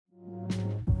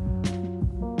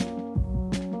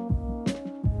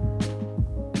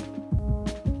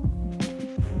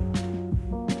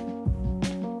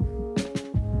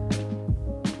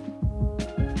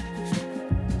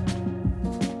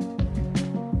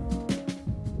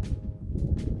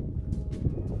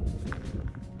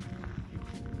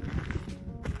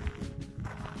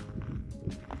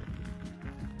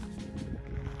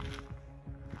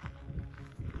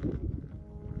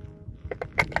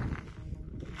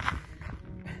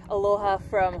Aloha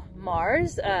from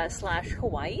Mars slash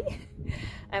Hawaii.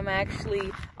 I'm actually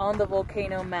on the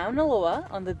volcano Mauna Loa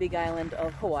on the big island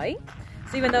of Hawaii.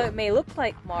 So even though it may look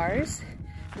like Mars,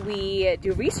 we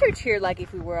do research here like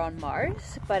if we were on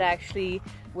Mars, but actually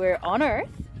we're on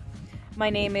Earth. My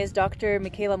name is Dr.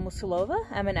 Michaela Musilova.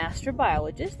 I'm an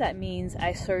astrobiologist. That means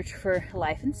I search for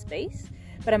life in space,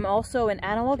 but I'm also an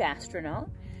analog astronaut.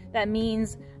 That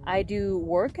means I do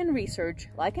work and research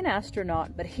like an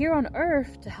astronaut, but here on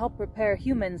Earth to help prepare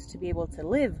humans to be able to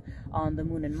live on the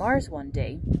Moon and Mars one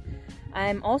day.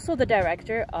 I'm also the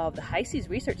director of the High Seas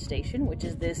Research Station, which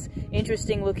is this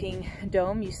interesting looking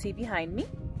dome you see behind me.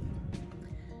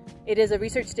 It is a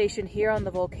research station here on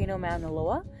the volcano Mauna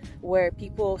Loa, where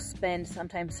people spend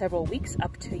sometimes several weeks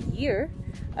up to a year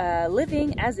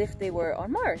living as if they were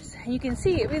on Mars. And you can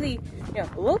see it really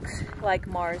looks like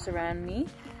Mars around me.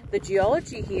 The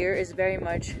geology here is very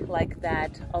much like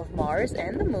that of Mars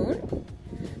and the Moon.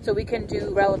 So we can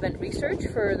do relevant research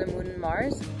for the Moon and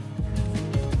Mars.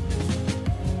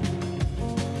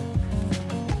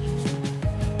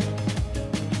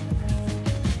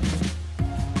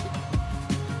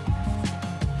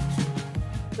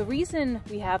 The reason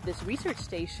we have this research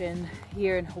station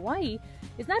here in Hawaii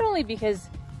is not only because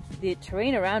the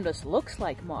terrain around us looks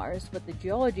like Mars, but the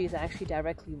geology is actually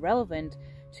directly relevant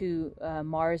to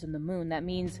Mars and the Moon. That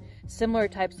means similar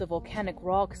types of volcanic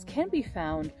rocks can be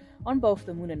found on both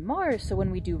the Moon and Mars. So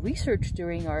when we do research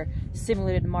during our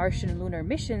simulated Martian and lunar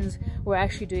missions, we're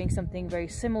actually doing something very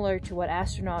similar to what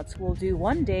astronauts will do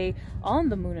one day on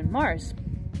the Moon and Mars.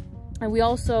 And we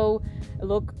also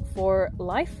look for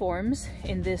life forms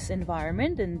in this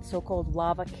environment in so-called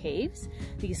lava caves,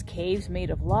 these caves made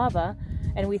of lava.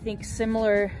 And we think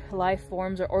similar life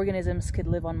forms or organisms could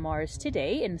live on Mars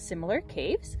today in similar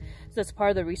caves. So that's part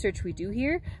of the research we do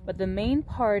here. But the main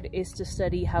part is to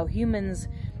study how humans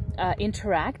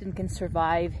interact and can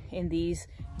survive in these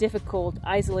difficult,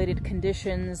 isolated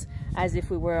conditions as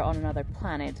if we were on another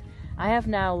planet. I have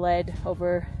now led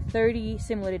over 30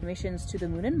 simulated missions to the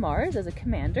Moon and Mars as a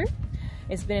commander.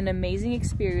 It's been an amazing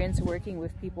experience working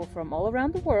with people from all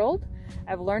around the world.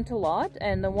 I've learned a lot,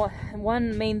 and the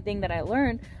one main thing that I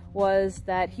learned was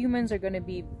that humans are going to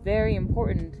be very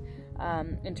important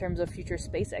in terms of future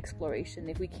space exploration.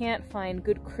 If we can't find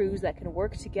good crews that can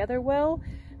work together well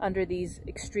under these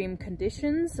extreme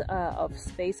conditions of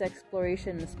space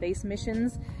exploration and space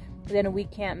missions, then we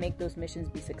can't make those missions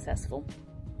be successful.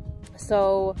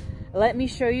 So let me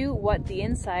show you what the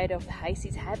inside of the high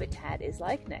seas habitat is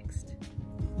like next.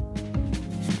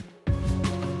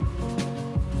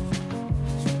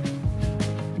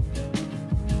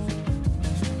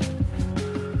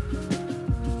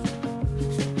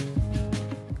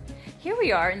 Here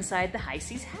we are inside the high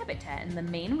seas habitat in the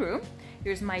main room.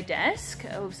 Here's my desk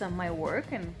with some of my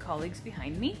work and colleagues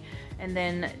behind me. And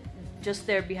then just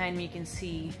there behind me you can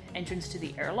see entrance to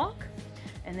the airlock.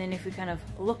 And then if we kind of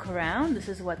look around, this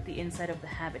is what the inside of the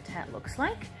habitat looks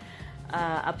like.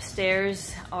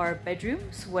 Upstairs are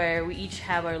bedrooms where we each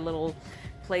have our little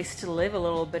place to live, a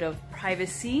little bit of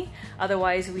privacy.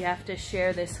 Otherwise, we have to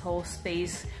share this whole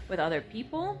space with other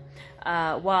people.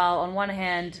 While on one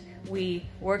hand, we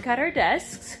work at our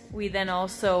desks, we then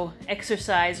also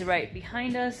exercise right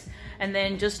behind us. And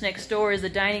then just next door is the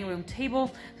dining room table.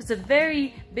 So it's a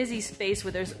very busy space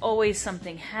where there's always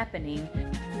something happening.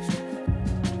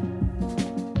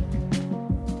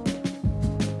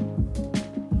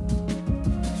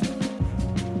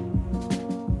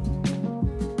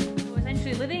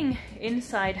 Living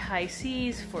inside high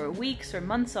seas for weeks or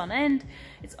months on end,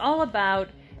 it's all about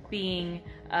being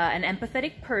an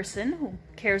empathetic person who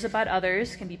cares about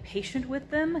others, can be patient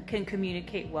with them, can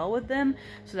communicate well with them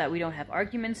so that we don't have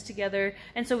arguments together,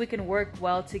 and so we can work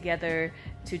well together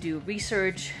to do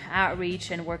research,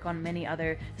 outreach, and work on many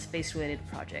other space-related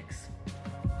projects.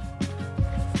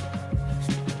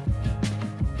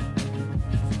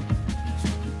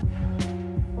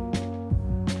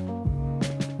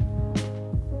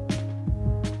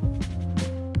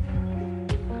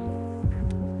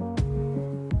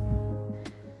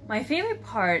 My favorite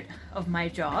part of my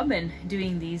job in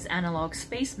doing these analog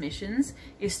space missions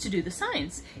is to do the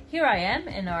science. Here I am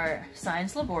in our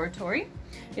science laboratory.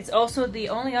 It's also the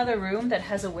only other room that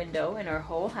has a window in our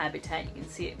whole habitat. You can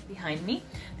see it behind me.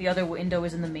 The other window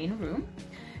is in the main room.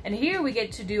 And here we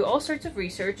get to do all sorts of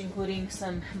research, including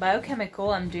some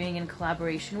biochemical I'm doing in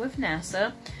collaboration with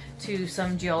NASA, to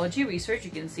some geology research.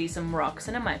 You can see some rocks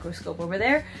in a microscope over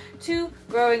there, to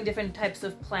growing different types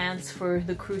of plants for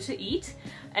the crew to eat.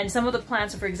 And some of the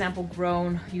plants are, for example,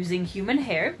 grown using human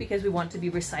hair because we want to be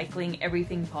recycling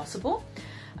everything possible.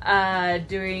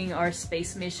 during our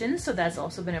space missions, so that's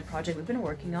also been a project we've been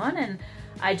working on, and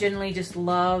I generally just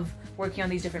love working on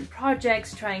these different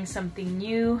projects, trying something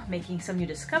new, making some new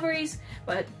discoveries.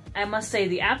 But I must say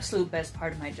the absolute best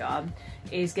part of my job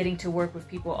is getting to work with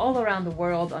people all around the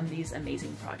world on these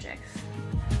amazing projects.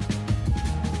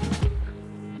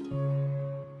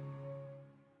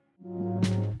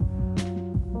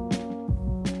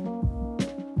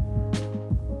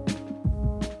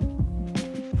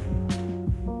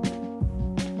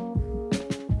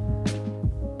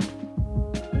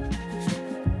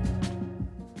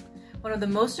 One of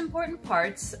the most important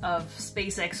parts of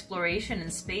space exploration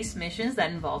and space missions that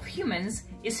involve humans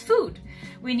is food.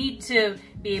 We need to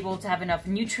be able to have enough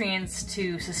nutrients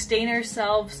to sustain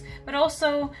ourselves, but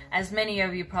also, as many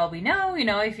of you probably know,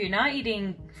 if you're not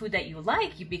eating food that you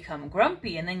like, you become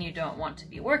grumpy, and then you don't want to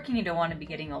be working, you don't want to be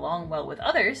getting along well with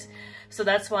others. So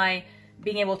that's why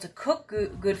being able to cook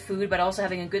good food, but also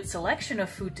having a good selection of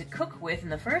food to cook with in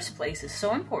the first place is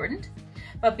so important.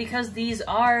 But because these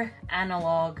are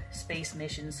analog space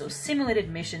missions, so simulated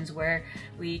missions where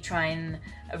we try and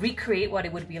recreate what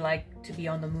it would be like to be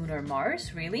on the moon or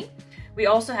Mars, really, we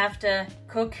also have to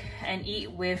cook and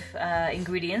eat with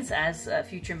ingredients as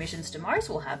future missions to Mars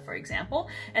will have, for example,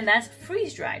 and that's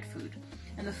freeze-dried food.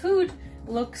 And the food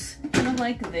looks kind of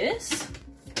like this.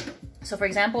 So for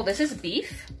example, this is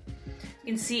beef.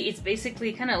 You can see it's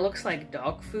basically kind of looks like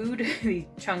dog food, these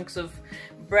chunks of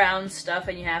brown stuff,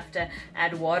 and you have to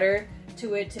add water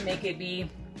to it to make it be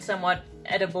somewhat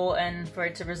edible and for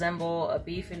it to resemble a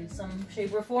beef in some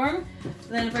shape or form.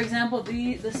 Then for example,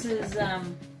 this is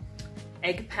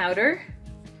egg powder.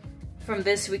 From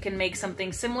this we can make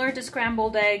something similar to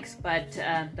scrambled eggs, but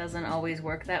doesn't always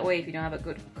work that way if you don't have a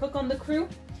good cook on the crew.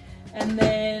 And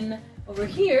then over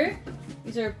here,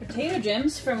 these are potato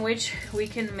gems from which we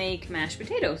can make mashed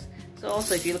potatoes. So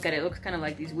also, if you look at it, it looks kind of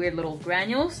like these weird little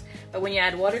granules, but when you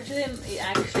add water to them, they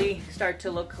actually start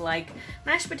to look like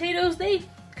mashed potatoes. They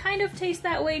kind of taste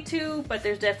that way too, but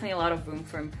there's definitely a lot of room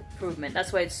for improvement.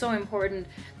 That's why it's so important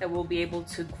that we'll be able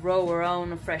to grow our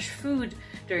own fresh food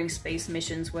during space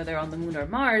missions, whether on the moon or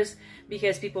Mars,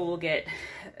 because people will get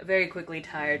very quickly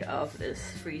tired of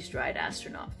this freeze-dried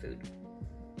astronaut food.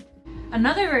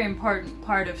 Another very important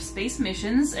part of space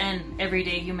missions and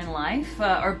everyday human life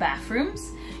are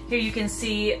bathrooms. Here you can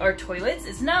see our toilets.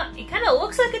 It kind of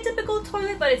looks like a typical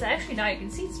toilet, but it's actually not. You can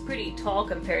see it's pretty tall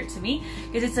compared to me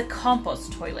because it's a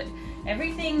compost toilet.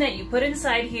 Everything that you put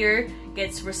inside here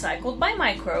gets recycled by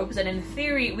microbes, and in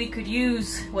theory we could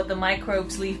use what the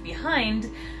microbes leave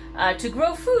behind to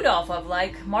grow food off of,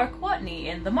 like Mark Watney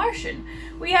in The Martian.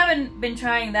 We haven't been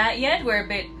trying that yet. We're a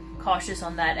bit cautious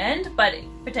on that end, but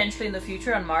potentially in the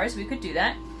future on Mars we could do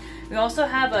that. We also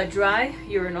have a dry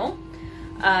urinal.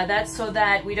 That's so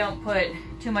that we don't put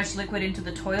too much liquid into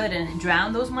the toilet and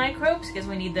drown those microbes, because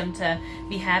we need them to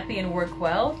be happy and work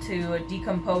well to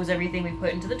decompose everything we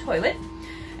put into the toilet.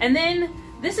 And then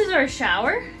this is our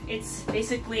shower. It's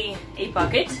basically a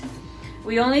bucket.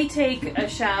 We only take a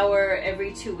shower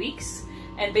every 2 weeks,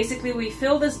 and basically we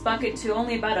fill this bucket to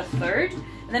only about a third,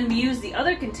 and then we use the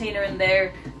other container in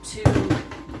there to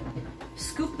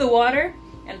scoop the water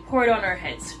and pour it on our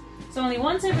heads. So only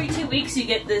once every 2 weeks you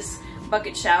get this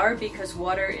bucket shower, because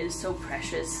water is so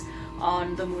precious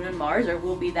on the moon and Mars, or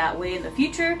will be that way in the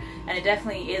future, and it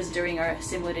definitely is during our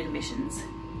simulated missions.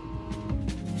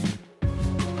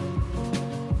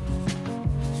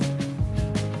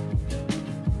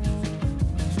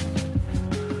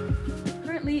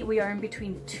 We are in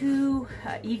between two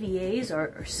EVAs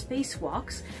or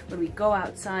spacewalks when we go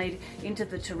outside into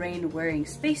the terrain wearing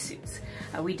spacesuits.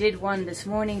 We did one this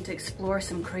morning to explore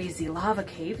some crazy lava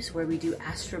caves where we do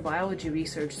astrobiology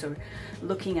research, so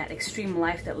looking at extreme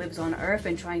life that lives on Earth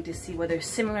and trying to see whether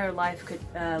similar life could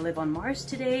live on Mars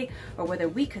today, or whether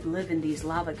we could live in these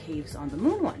lava caves on the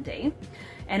moon one day.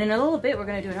 And in a little bit we're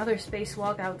going to do another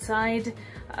spacewalk outside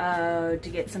to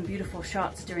get some beautiful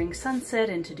shots during sunset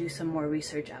and to do some more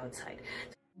research outside.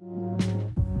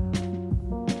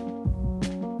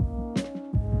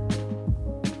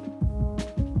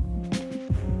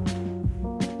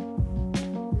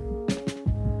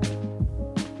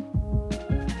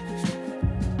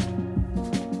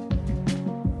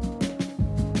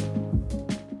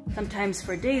 Sometimes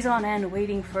for days on end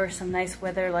waiting for some nice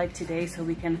weather like today so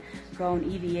we can go on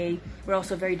EVA. We're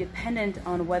also very dependent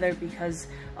on weather because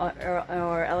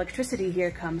our electricity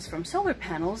here comes from solar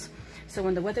panels. So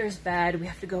when the weather is bad, we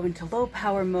have to go into low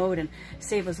power mode and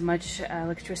save as much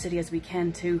electricity as we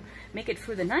can to make it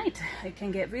through the night. It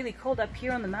can get really cold up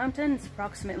here on the mountain. It's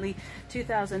approximately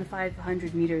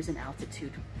 2,500 meters in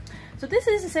altitude. So this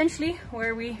is essentially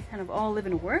where we kind of all live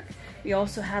and work. We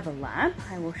also have a lab,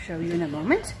 I will show you in a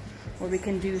moment, where we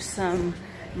can do some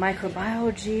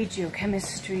microbiology,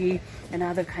 geochemistry, and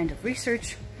other kind of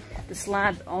research. This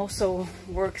lab also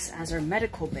works as our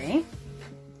medical bay.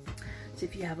 So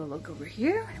if you have a look over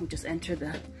here, we just enter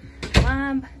the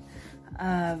lab.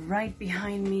 Right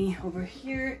behind me over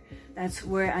here, that's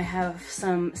where I have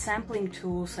some sampling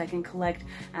tools so I can collect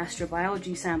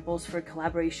astrobiology samples for a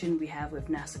collaboration we have with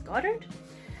NASA Goddard.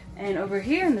 And over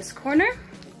here in this corner,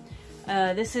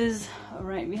 this is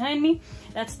right behind me,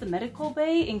 that's the medical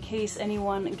bay. In case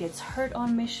anyone gets hurt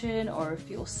on mission or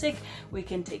feels sick, we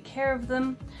can take care of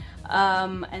them.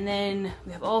 And then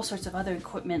we have all sorts of other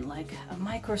equipment like a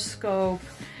microscope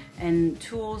and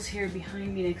tools here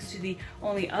behind me next to the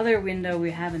only other window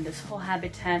we have in this whole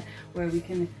habitat, where we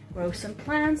can grow some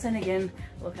plants. And again,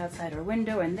 look outside our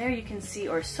window, and there you can see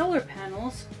our solar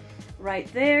panels right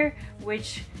there,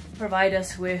 which provide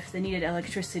us with the needed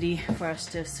electricity for us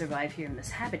to survive here in this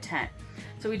habitat.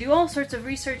 So we do all sorts of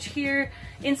research here,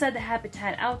 inside the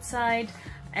habitat, outside.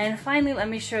 And finally, let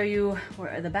me show you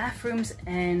where are the bathrooms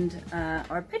and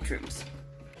our bedrooms.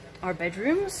 Our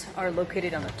bedrooms are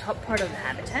located on the top part of the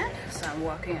habitat, so I'm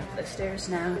walking up the stairs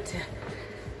now to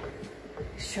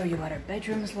show you what our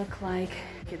bedrooms look like.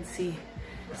 You can see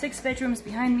 6 bedrooms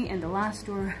behind me, and the last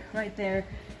door right there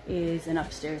is an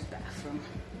upstairs bathroom.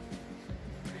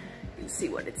 You can see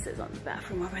what it says on the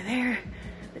bathroom over there.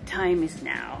 The time is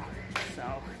now,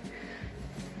 so.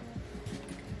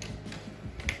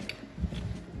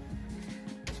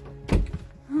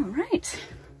 All right.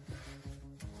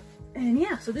 And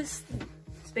yeah, so this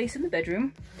space in the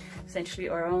bedroom, essentially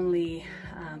our only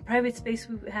private space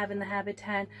we have in the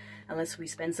habitat, unless we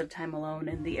spend some time alone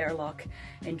in the airlock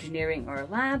engineering or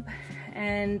lab.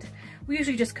 And we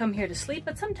usually just come here to sleep,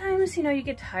 but sometimes, you know, you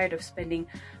get tired of spending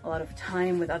a lot of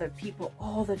time with other people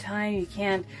all the time. You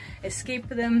can't escape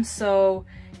them, so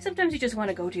sometimes you just want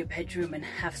to go to your bedroom and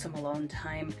have some alone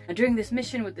time. And during this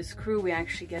mission with this crew, we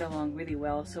actually get along really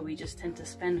well, so we just tend to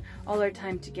spend all our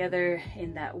time together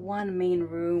in that one main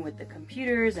room with the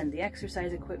computers and the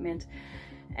exercise equipment.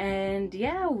 And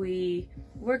yeah, we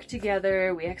work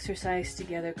together, we exercise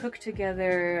together, cook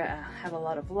together, have a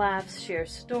lot of laughs, share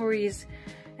stories.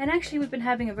 And actually, we've been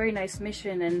having a very nice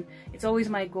mission, and it's always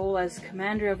my goal as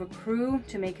commander of a crew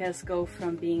to make us go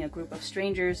from being a group of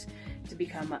strangers to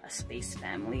become a space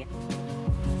family.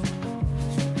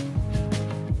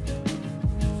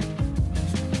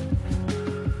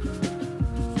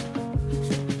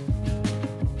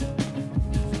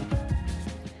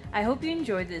 I hope you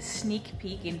enjoyed this sneak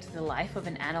peek into the life of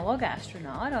an analog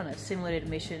astronaut on a simulated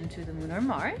mission to the Moon or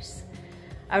Mars.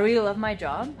 I really love my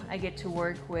job. I get to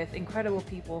work with incredible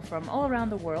people from all around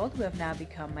the world who have now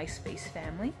become my space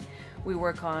family. We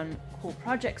work on cool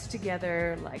projects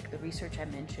together, like the research I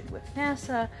mentioned with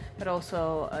NASA, but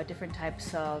also different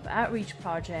types of outreach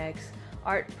projects,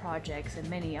 art projects, and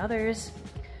many others.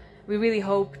 We really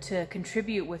hope to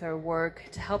contribute with our work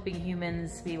to helping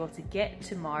humans be able to get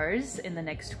to Mars in the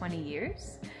next 20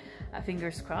 years.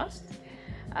 Fingers crossed.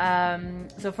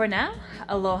 So for now,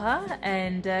 aloha,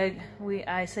 and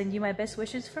I send you my best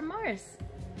wishes for Mars.